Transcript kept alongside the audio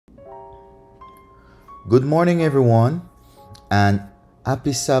Good morning, everyone, and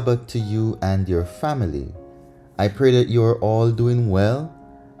happy Sabbath to you and your family. I pray that you are all doing well,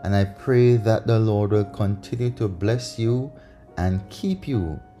 and I pray that the Lord will continue to bless you and keep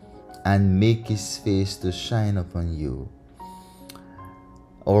you and make his face to shine upon you.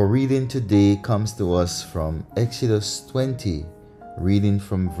 Our reading today comes to us from Exodus 20, reading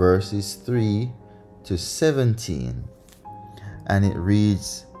from verses 3 to 17, and it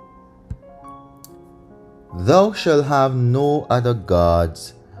reads, "Thou shalt have no other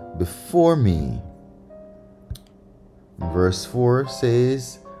gods before me." Verse 4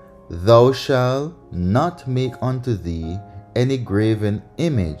 says, "Thou shalt not make unto thee any graven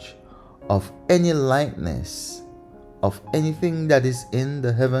image of any likeness of anything that is in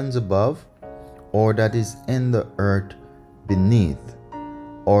the heavens above, or that is in the earth beneath,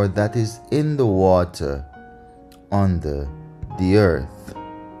 or that is in the water under the earth."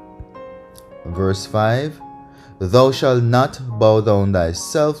 Verse 5, "Thou shalt not bow down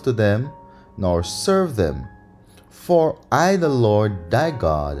thyself to them, nor serve them. For I, the Lord thy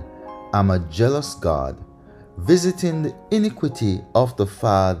God, am a jealous God, visiting the iniquity of the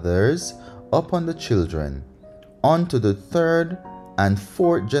fathers upon the children, unto the third and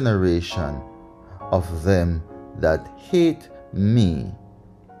fourth generation of them that hate me."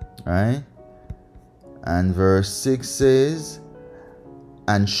 Right? And verse 6 says,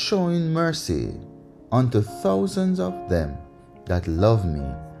 "And showing mercy unto thousands of them that love me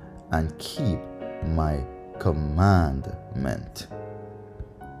and keep my commandment."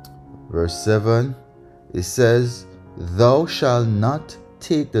 Verse 7, it says, "Thou shalt not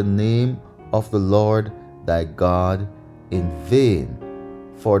take the name of the Lord thy God in vain,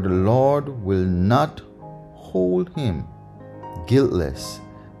 for the Lord will not hold him guiltless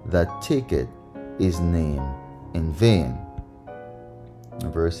that taketh his name in vain."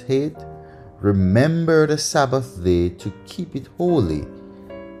 Verse 8, "Remember the Sabbath day to keep it holy."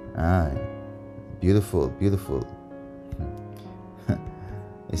 Beautiful, beautiful.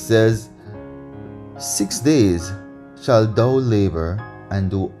 It says, 6 days shalt thou labor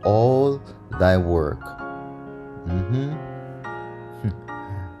and do all thy work.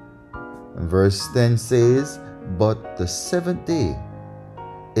 Verse 10 says, "But the seventh day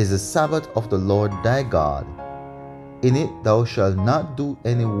is the Sabbath of the Lord thy God. In it thou shalt not do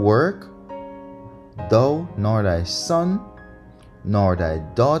any work, thou, nor thy son, nor thy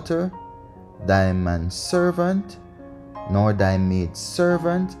daughter, thy manservant, nor thy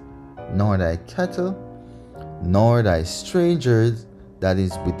maidservant, nor thy cattle, nor thy strangers that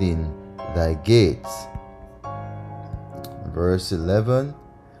is within thy gates." Verse 11,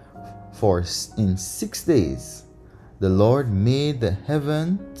 "For in 6 days the Lord made the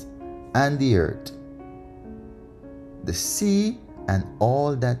heavens and the earth, the sea and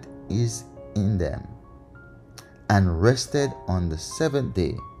all that is in them, and rested on the seventh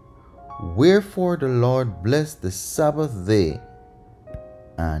day. Wherefore the Lord blessed the Sabbath day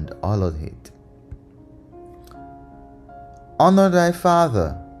and hallowed it. Honor thy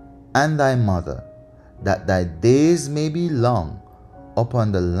father and thy mother, that thy days may be long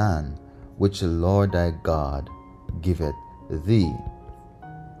upon the land which the Lord thy God giveth thee."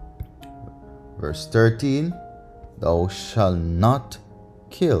 Verse 13, "Thou shalt not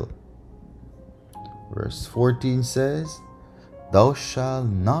kill." Verse 14 says, "Thou shalt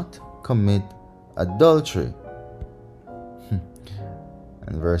not commit adultery."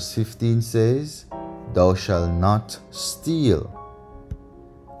 And verse 15 says, "Thou shalt not steal."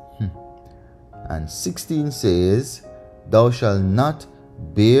 And 16 says, "Thou shalt not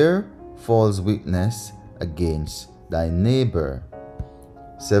bear false witness against thy neighbor."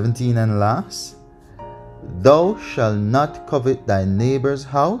 17 and last, "Thou shalt not covet thy neighbor's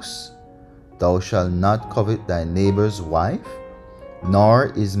house. Thou shalt not covet thy neighbor's wife, nor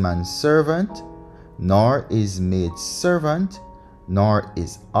his manservant, nor his maidservant, nor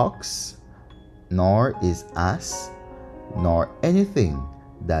his ox, nor his ass, nor anything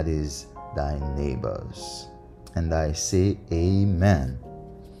that is thy neighbor's." And I say amen.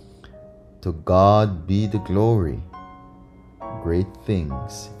 To God be the glory. Great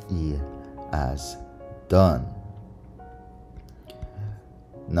things he has done.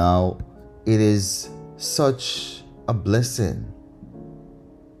 Now, it is such a blessing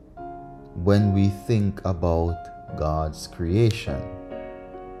when we think about God's creation,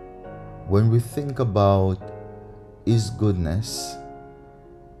 when we think about his goodness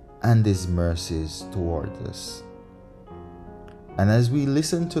and his mercies towards us. And as we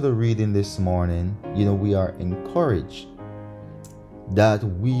listen to the reading this morning, we are encouraged that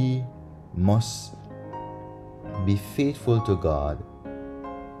we must be faithful to God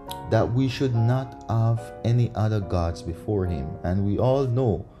that we should not have any other gods before him. And we all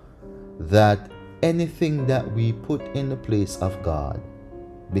know that anything that we put in the place of God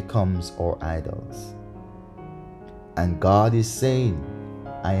becomes our idols. And God is saying,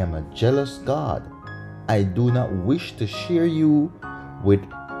 I am a jealous God. I do not wish to share you with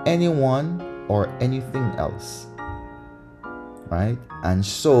anyone or anything else. Right? And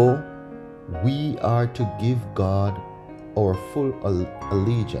so we are to give God our full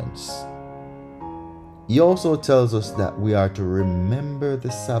allegiance. He also tells us that we are to remember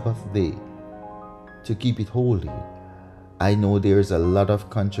the Sabbath day, to keep it holy. I know there's a lot of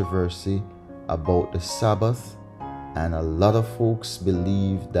controversy about the Sabbath, and a lot of folks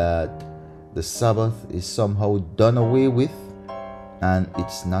believe that the Sabbath is somehow done away with and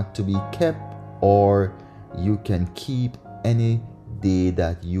it's not to be kept, or you can keep any day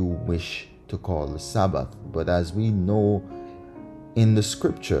that you wish to call the Sabbath. But as we know in the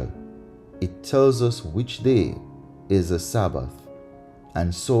scripture, it tells us which day is a Sabbath.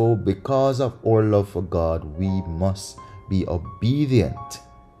 And so because of our love for God, we must be obedient.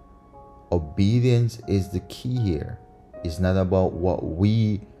 Obedience is the key here. It's not about what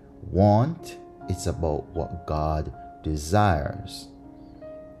we want, it's about what God desires.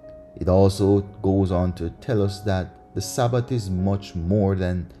 It also goes on to tell us that the Sabbath is much more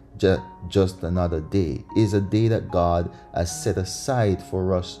than just another day. It's a day that God has set aside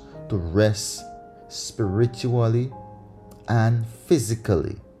for us to rest spiritually and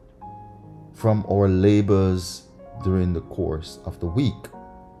physically from our labors during the course of the week.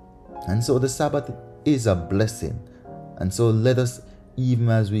 And so the Sabbath is a blessing. And so let us, even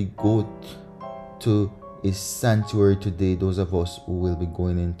as we go to a sanctuary today, those of us who will be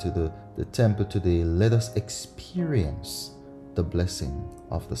going into the temple today, let us experience the blessing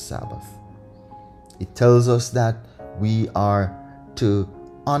of the Sabbath. It tells us that we are to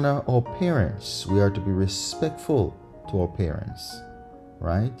honor our parents. We are to be respectful to our parents,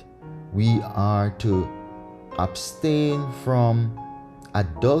 right? We are to abstain from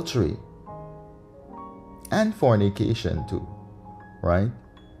adultery and fornication too, right?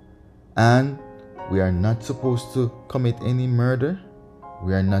 And we are not supposed to commit any murder.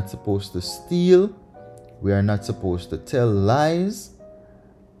 We are not supposed to steal. We are not supposed to tell lies.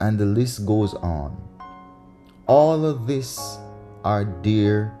 And the list goes on. All of this are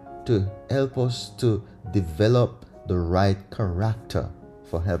there to help us to develop the right character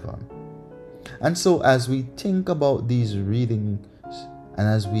for heaven. And so as we think about these readings and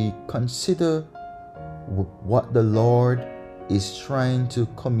as we consider what the Lord is trying to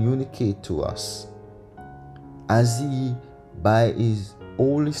communicate to us, as He, by His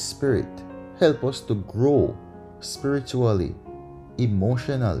Holy Spirit, help us to grow spiritually,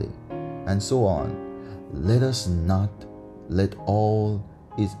 emotionally, and so on, let us not let all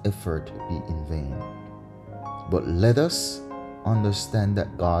His effort be in vain. But let us understand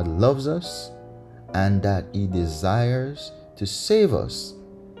that God loves us and that He desires to save us.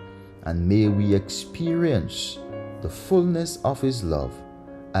 And may we experience the fullness of His love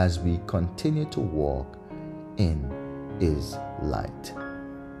as we continue to walk in His light.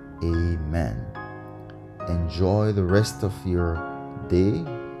 Amen. Enjoy the rest of your day,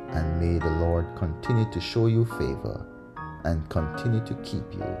 and may the Lord continue to show you favor and continue to keep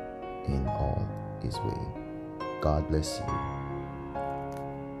you in all His way. God bless you.